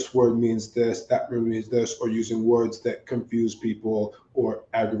like this word means this, that word means this, or using words that confuse people or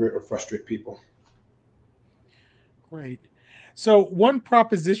aggravate or frustrate people. Great. So one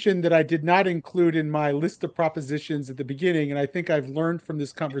proposition that I did not include in my list of propositions at the beginning, and I think I've learned from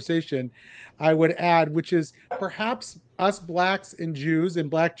this conversation, I would add, which is perhaps us Blacks and Jews and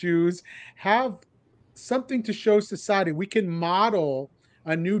Black Jews have something to show society. We can model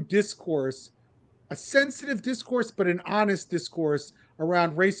a new discourse, a sensitive discourse, but an honest discourse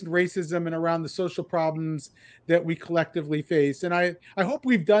around race and racism and around the social problems that we collectively face. And I hope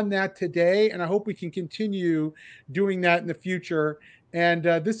we've done that today, and I hope we can continue doing that in the future. And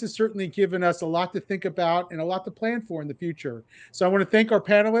this has certainly given us a lot to think about and a lot to plan for in the future. So I want to thank our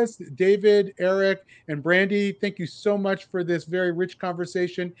panelists, David, Eric, and Brandy. Thank you so much for this very rich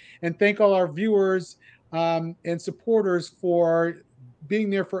conversation. And thank all our viewers and supporters for being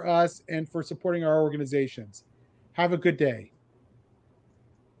there for us and for supporting our organizations. Have a good day.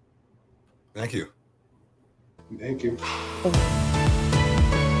 Thank you. Thank you. Thank you.